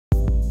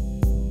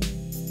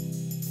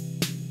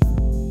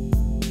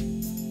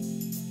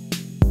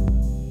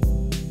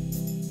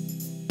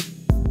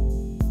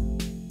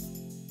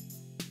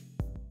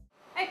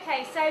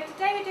So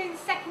today we're doing the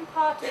second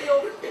part of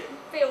your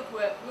field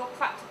work, your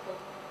practical.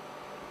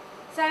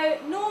 So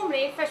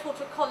normally in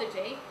freshwater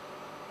ecology,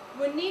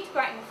 we'll need to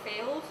go out in the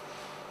field,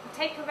 and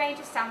take a range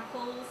of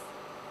samples,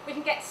 we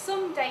can get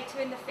some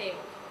data in the field.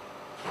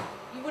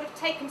 You would have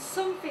taken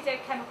some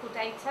physiochemical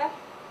data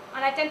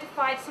and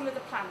identified some of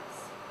the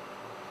plants.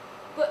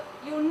 But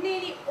you'll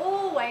nearly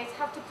always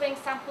have to bring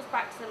samples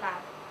back to the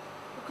lab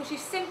because you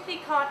simply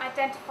can't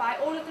identify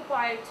all of the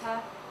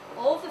biota,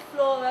 all of the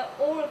flora,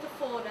 all of the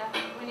fauna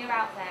when you're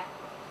out there.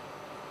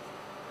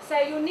 So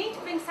you'll need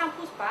to bring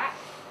samples back,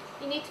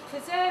 you need to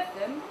preserve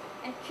them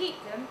and keep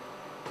them,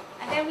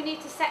 and then we need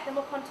to set them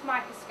up onto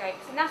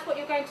microscopes, and that's what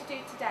you're going to do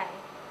today.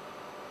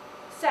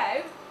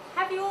 So,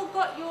 have you all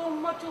got your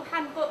module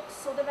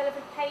handbooks or the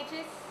relevant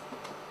pages?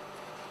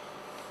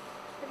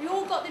 Have you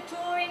all got the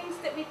drawings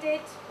that we did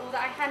or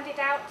that I handed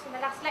out in the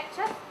last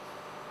lecture?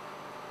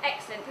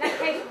 Excellent. In that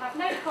case, you'll have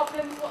no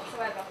problems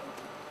whatsoever.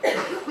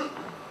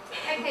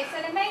 Okay,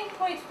 so the main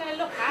points we're going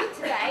to look at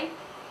today,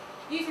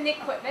 using the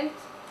equipment.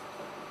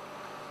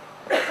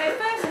 So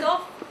first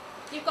off,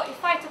 you've got your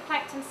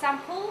phytoplankton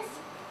samples.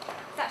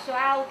 That's your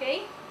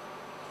algae.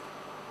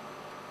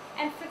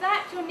 And for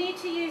that, you'll need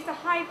to use the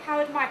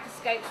high-powered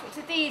microscopes,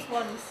 which are these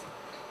ones,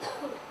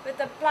 with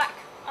the black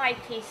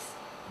eyepiece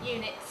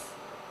units.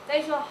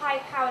 Those are your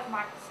high-powered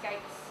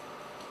microscopes.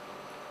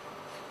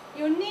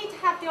 You'll need to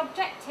have the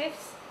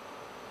objectives,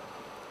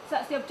 so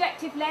that's the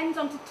objective lens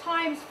onto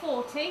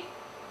 ×40,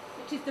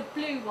 which is the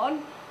blue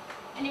one,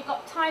 and you've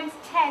got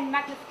 ×10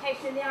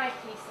 magnification in the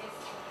eyepieces.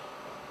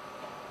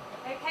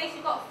 Okay, so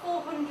you've got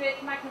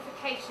 400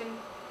 magnification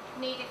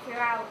needed for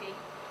your algae.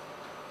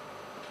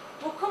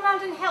 We'll come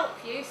round and help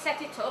you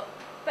set it up,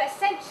 but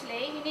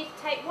essentially you need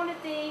to take one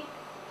of the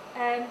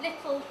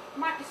little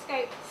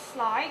microscope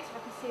slides, if I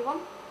can see one,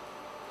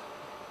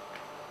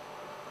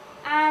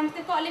 and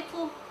they've got a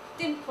little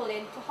dimple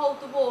in to hold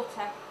the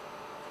water.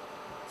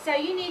 So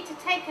you need to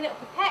take a little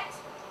pipette,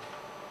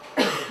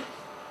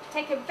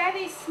 take a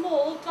very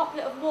small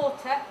droplet of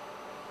water,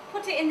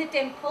 put it in the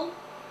dimple,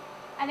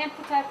 and then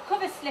put a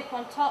cover slip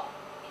on top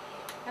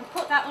and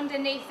put that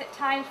underneath at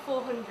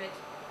 ×400.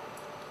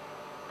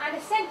 And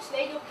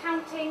essentially you're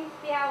counting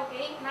the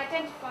algae and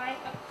identifying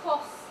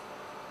across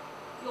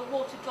your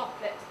water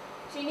droplet.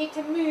 So you need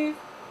to move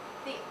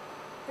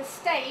the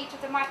stage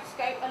of the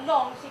microscope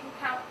along so you can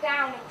count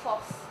down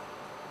across.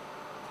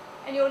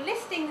 And you're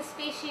listing the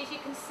species you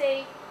can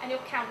see and you're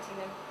counting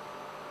them.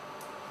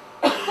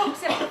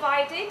 Books are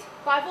provided,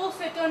 but I've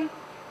also done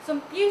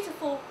some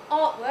beautiful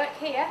artwork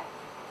here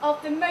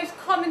of the most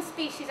common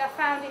species I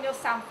found in your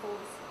samples.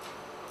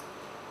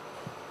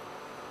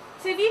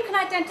 So if you can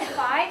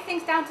identify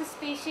things down to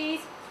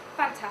species,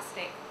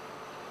 fantastic.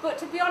 But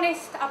to be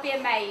honest, I'll be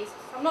amazed.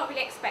 I'm not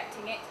really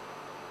expecting it.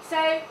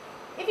 So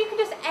if you can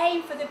just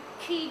aim for the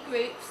key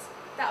groups,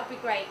 that would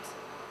be great.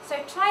 So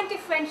try and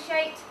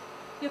differentiate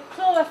your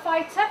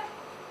chlorophyta,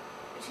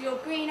 which are your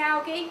green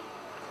algae,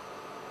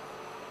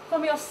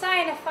 from your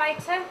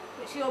cyanophyta,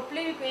 which are your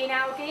blue-green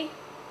algae,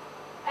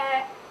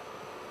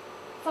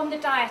 from the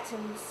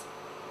diatoms,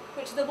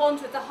 which are the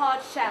ones with the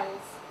hard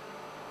shells.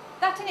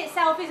 That in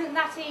itself isn't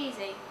that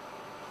easy.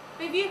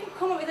 But if you can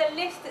come up with a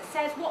list that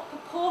says what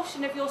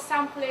proportion of your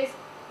sample is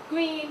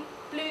green,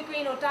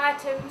 blue-green or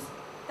diatoms,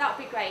 that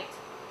would be great.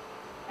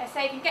 So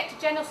if you can get to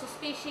genus or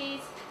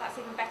species, that's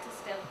even better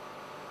still.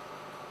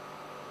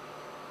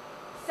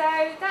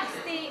 So that's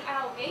the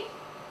algae,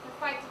 the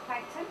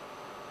phytoplankton.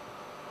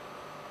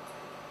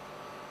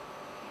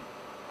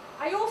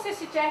 I also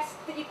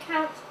suggest that you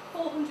count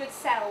 400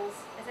 cells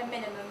as a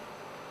minimum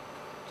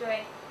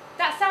during.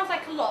 That sounds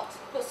like a lot,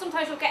 but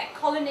sometimes you'll get a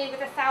colony with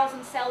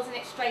 1,000 cells in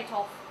it straight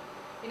off.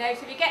 You know,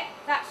 so if you get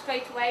that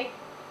straight away,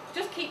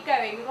 just keep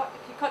going. You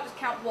can't just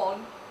count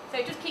one,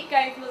 so just keep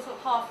going for sort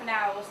of half an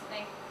hour or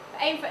something.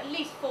 But aim for at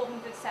least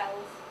 400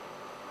 cells.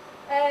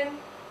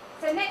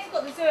 So next we've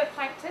got the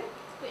zooplankton,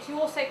 which you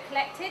also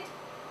collected.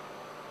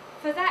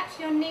 For that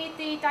you'll need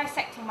the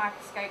dissecting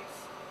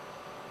microscopes,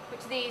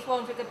 which are these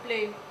ones with the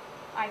blue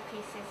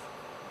eyepieces.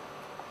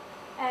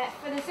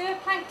 For the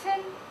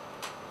zooplankton,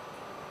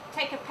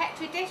 take a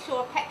petri dish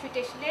or a petri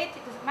dish lid,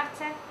 it doesn't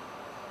matter.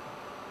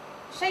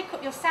 Shake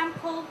up your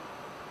sample,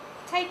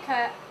 take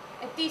a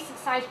decent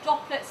sized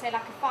droplet, say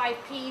like a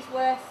 5p's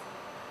worth,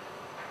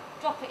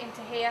 drop it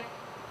into here,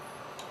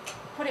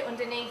 put it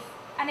underneath,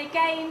 and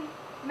again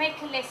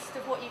make a list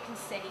of what you can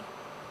see.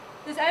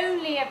 There's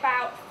only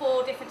about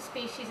 4 different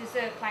species of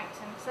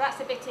zooplankton, so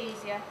that's a bit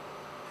easier.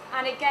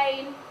 And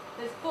again,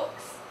 there's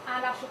books,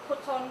 and I shall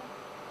put on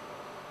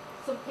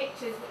some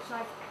pictures, which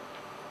I've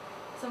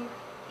some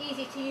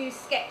easy to use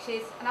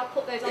sketches, and I'll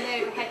put those on the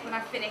overhead when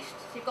I've finished,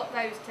 so you've got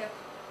those to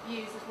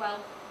use as well.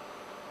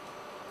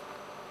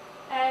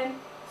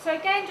 So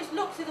again, just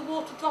look through the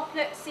water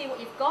droplet, see what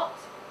you've got.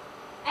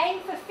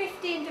 Aim for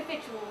 50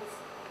 individuals.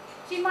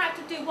 So you might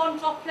have to do one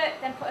droplet,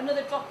 then put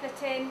another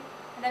droplet in,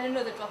 and then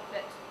another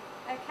droplet.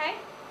 Okay?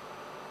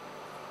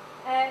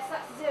 So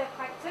that's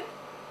zooplankton.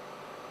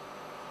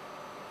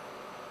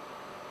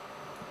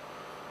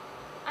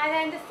 And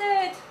then the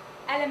third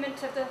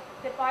element of the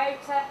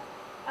biota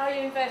are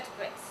your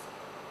invertebrates.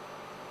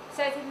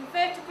 So the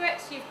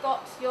invertebrates, you've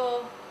got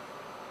your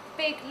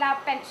big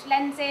lab bench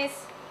lenses,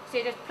 so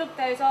you just plug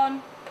those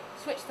on,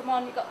 switch them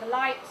on, you've got the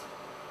light,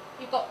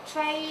 you've got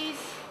trays,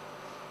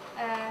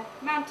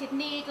 mounted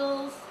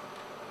needles,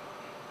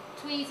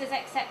 tweezers,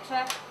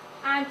 etc.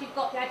 And you've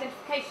got the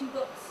identification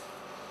books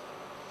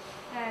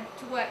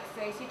to work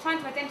through. So you're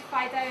trying to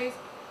identify those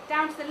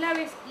down to the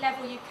lowest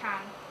level you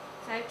can.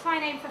 So try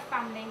and aim for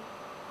family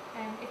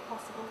if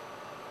possible.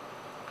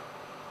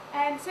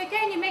 So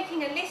again, you're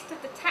making a list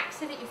of the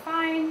taxa that you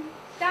find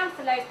down to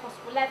the lowest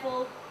possible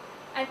level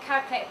and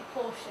calculate a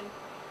proportion.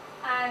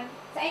 And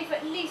to aim for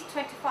at least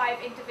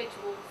 25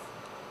 individuals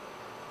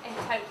in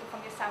total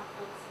from your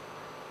samples.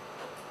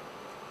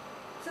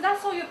 So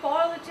that's all your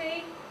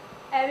biology.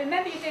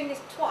 Remember, you're doing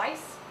this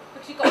twice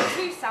because you've got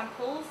two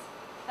samples,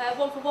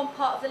 one from one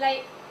part of the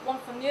lake, one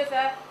from the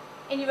other.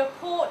 In your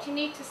report, you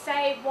need to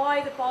say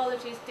why the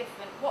biology is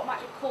different, what might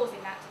be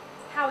causing that,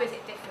 how is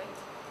it different.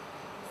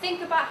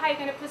 Think about how you're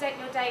going to present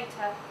your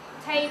data,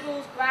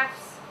 tables,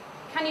 graphs,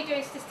 can you do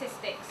in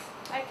statistics?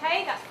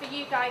 Okay, that's for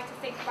you guys to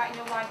think about in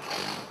your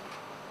writing.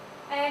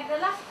 The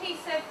last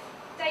piece of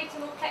data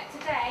we'll collect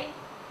today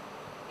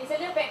is a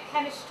little bit of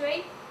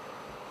chemistry.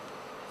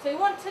 So we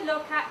want to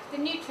look at the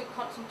nutrient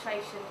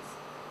concentrations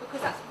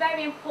because that's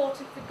very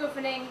important for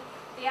governing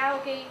the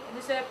algae and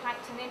the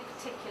zooplankton in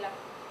particular.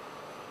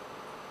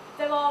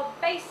 There are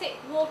basic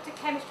water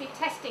chemistry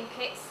testing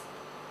kits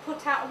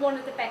put out on one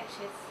of the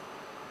benches.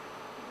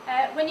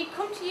 When you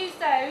come to use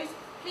those,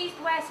 please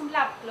wear some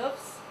lab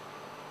gloves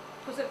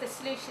because of the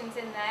solutions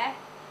in there.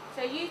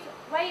 So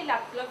wear your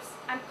lab gloves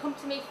and come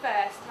to me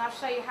first and I'll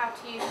show you how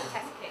to use the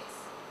test kits.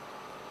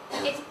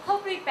 It's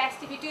probably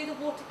best if you do the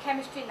water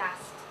chemistry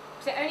last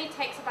because it only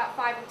takes about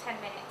 5 or 10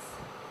 minutes.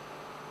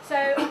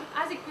 So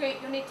as a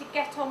group you'll need to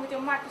get on with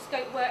your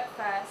microscope work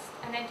first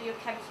and then do your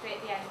chemistry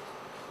at the end.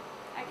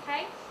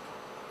 Okay?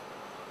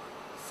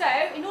 So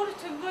in order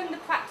to run the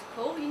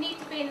practical you need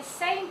to be in the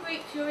same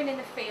group you're in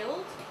the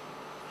field.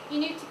 You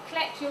need to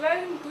collect your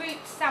own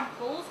group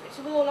samples which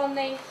are all on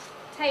the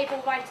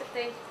table right at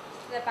the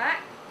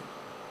back.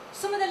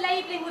 Some of the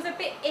labelling was a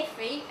bit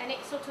iffy and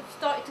it sort of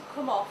started to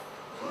come off.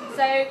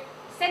 So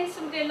send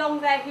somebody along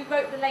there who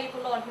wrote the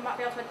label on who might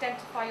be able to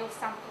identify your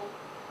sample.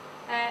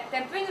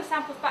 Then bring your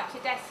samples back to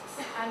your desks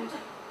and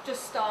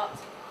just start.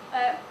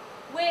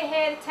 We're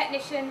here, the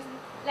technicians and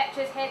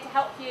lecturers here to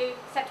help you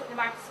set up the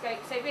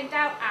microscope. So if in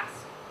doubt,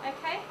 ask.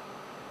 Okay?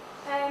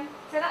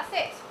 So that's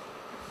it.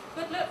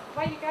 Good luck.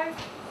 Away you go.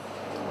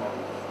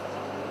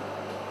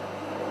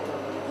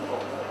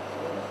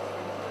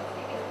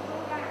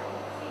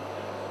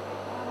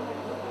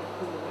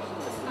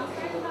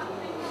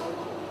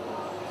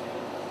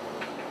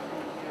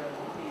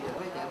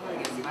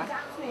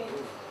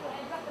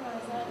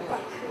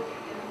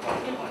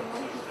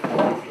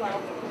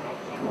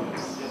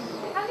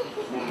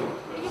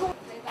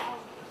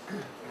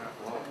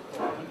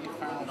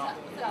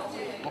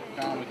 Look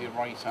down with your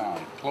right eye,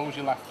 close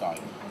your left eye,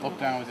 look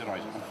down with your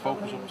right eye and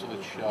focus up till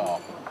it's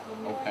sharp.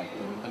 Okay,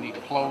 then you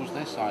close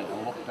this eye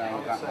and look down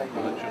with that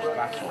one and adjust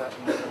that up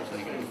so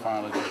you get your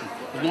final addition.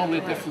 There's normally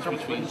a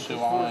difference between two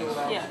eyes.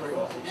 Yeah.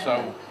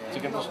 So to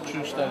get this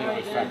true stereo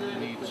effect you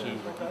need to...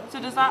 So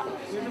does that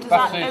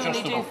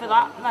only do for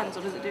that lens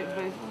or does it do for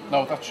both?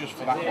 No, that's just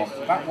for that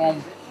one. That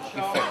one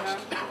you fixed.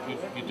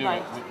 You do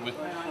it with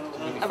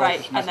the right,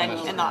 focus and then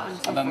mechanism. in that one.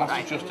 And then that's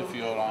right. adjusted for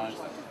your eyes.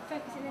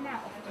 Focus in and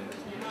out.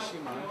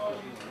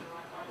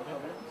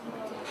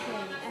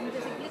 And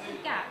there's a little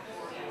gap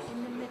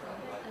in the middle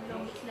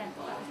along its length,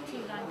 like there's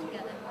two lines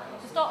together.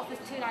 To start off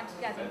with two lines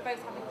together, and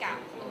both have a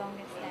gap along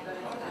its length.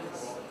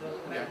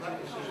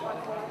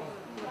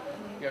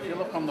 Yeah, if you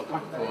look on the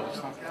blackboard, it's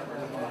that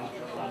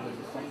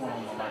one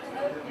on the left.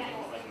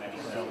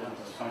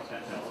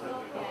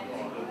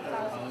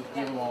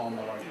 The other one on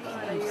the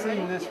right. You've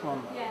seen this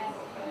one. Yeah.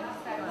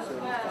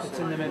 It's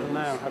in the middle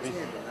now, have you?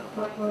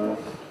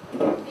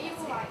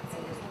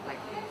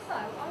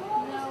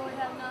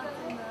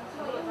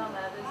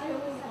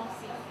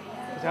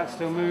 Is that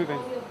still moving?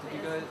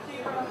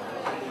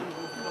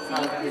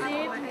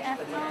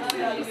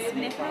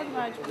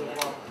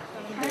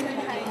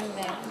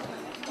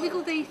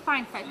 Wiggle the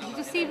fine focus. You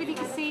just see if you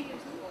can see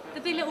the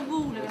big little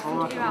ruler in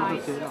front of your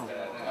eyes.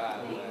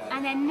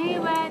 And then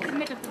near where the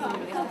middle of the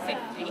ruler is, the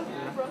 50.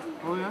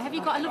 Oh yeah? Have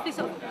you got a lovely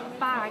sort of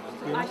bag,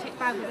 eye-shaped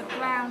bag with a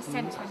brown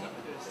centre in it?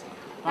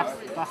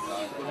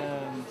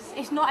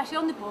 It's not actually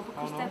on the board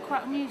because they're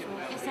quite unusual.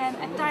 It's a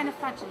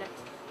dinoflagellate.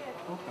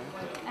 Okay.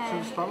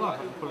 So spell that?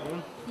 Put it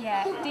in.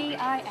 Yeah,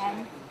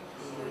 D-I-N.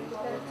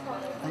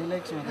 Any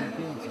legs or anything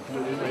beans?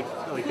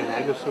 Like an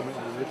egg or something in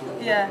the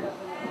middle? Yeah.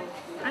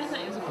 I thought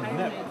it was a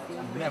pyramid.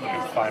 Never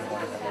could find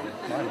one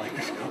in my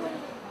microscope.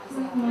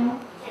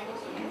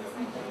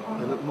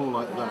 They look more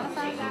like that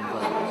than that.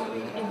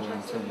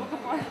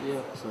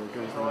 Yeah. So it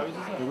goes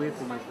like the weird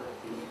thing is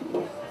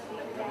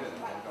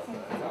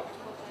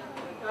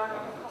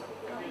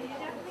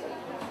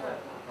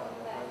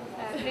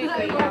Blue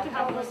green,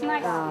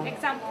 it's a nice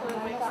example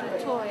of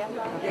Victoria.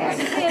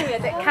 It's a bacteria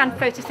that can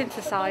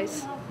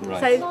photosynthesize. Right.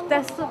 So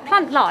they're sort of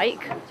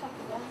plant-like,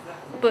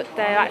 but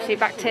they're actually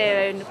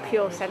bacteria in the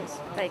pure sense.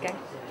 There you go.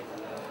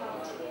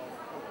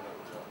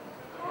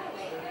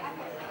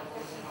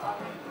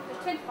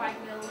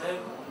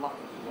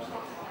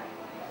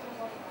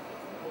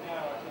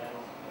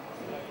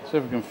 See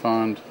if we can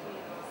find.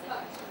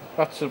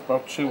 That's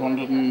about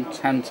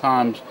 210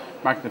 times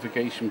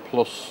magnification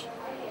plus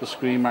the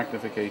screen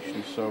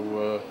magnification.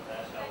 So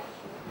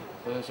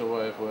there's a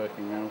way of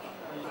working out.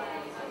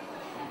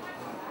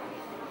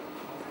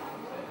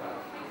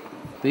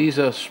 These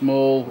are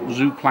small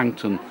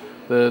zooplankton,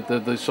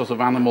 the sort of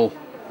animal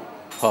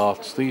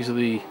parts. These are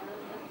the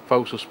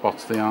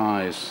photospots, the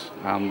eyes,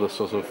 and the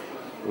sort of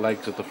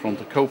legs at the front,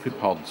 the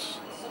copepods.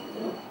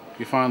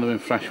 You find them in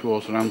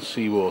freshwater and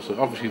seawater,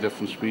 obviously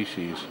different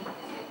species.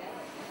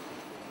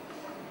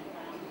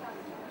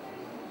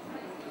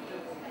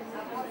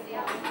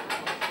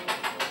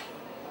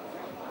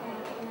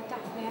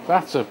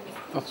 That's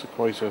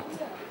quite a. So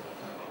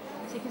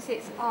you can see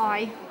its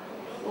eye,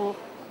 or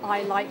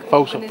eye-like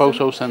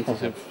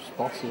Photosensitive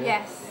spots. Yeah.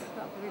 Yes,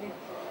 that's really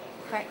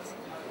correct.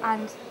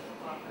 And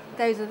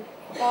those are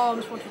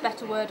arms, for want of a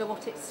better word, or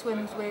what it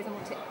swims with, and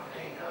what it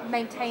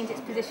maintains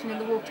its position in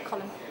the water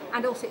column.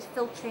 And also it's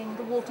filtering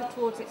the water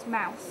towards its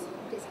mouth,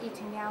 but it's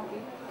eating the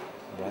algae,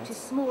 which is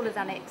smaller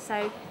than it.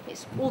 So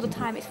it's all the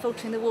time it's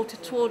filtering the water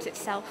towards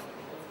itself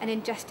and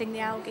ingesting the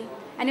algae.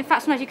 And in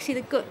fact, sometimes you can see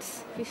the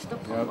guts if you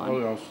stop on one. Oh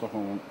yeah, I'll stop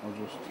on one.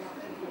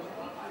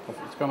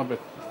 It's gone a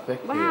bit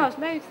thick. Wow, here. there's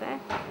loads there.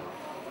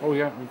 Oh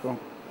yeah, we've got.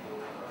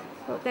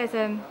 Look, there's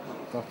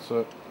That's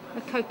a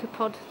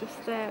copepod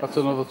just there. That's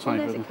another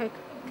type.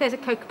 There's a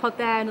copepod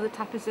there, another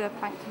type of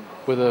zooplankton.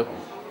 With a.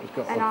 It's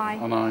got an eye.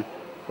 An eye.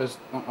 There's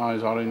that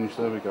eye's orange.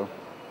 There we go.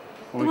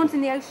 The ones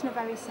in the ocean are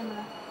very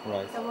similar.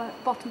 Right. They're at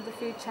the bottom of the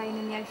food chain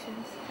in the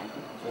oceans.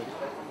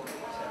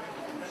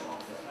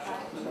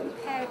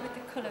 Compare it with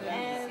the colour.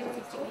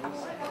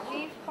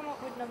 You've come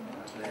up with number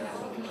 2.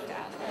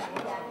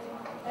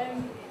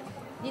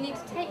 You need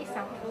to take your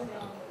sample,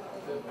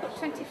 put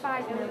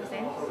 25 ml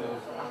in,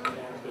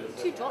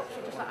 2 drops,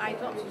 or just like eye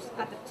drops, just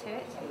add them to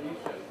it.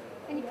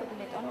 Then you put the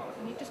lid on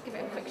and you just give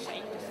it a quick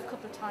shake, just a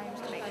couple of times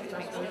to make it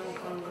mix.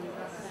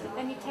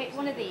 Then you take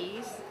one of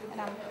these, an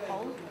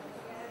ampoule,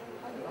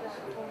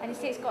 and you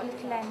see it's got a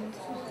little end,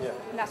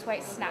 and that's where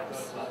it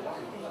snaps.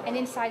 And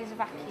inside is a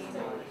vacuum,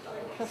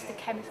 plus the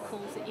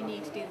chemicals that you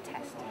need to do the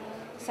test.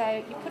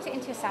 So you put it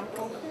into a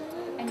sample,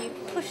 and you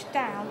push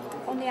down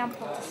on the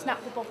ampoule to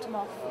snap the bottom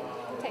off.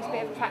 It takes a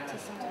bit of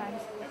practice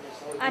sometimes.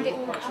 And it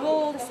will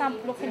draw the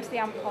sample up into the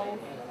ampoule,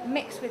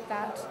 mix with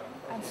that,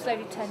 and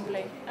slowly turn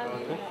blue.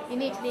 You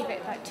need to leave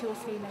it like 2 or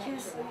 3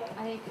 minutes,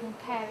 and then you can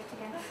compare it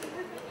against.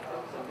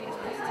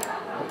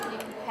 You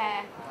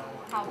compare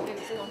how blue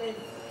it's gone.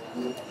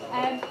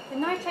 The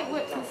nitrate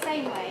works in the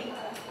same way.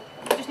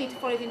 You just need to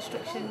follow the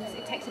instructions.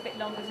 It takes a bit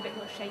longer, it's a bit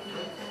more shaky.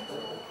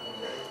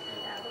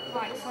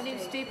 Right, so I'll need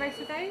to do both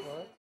of those.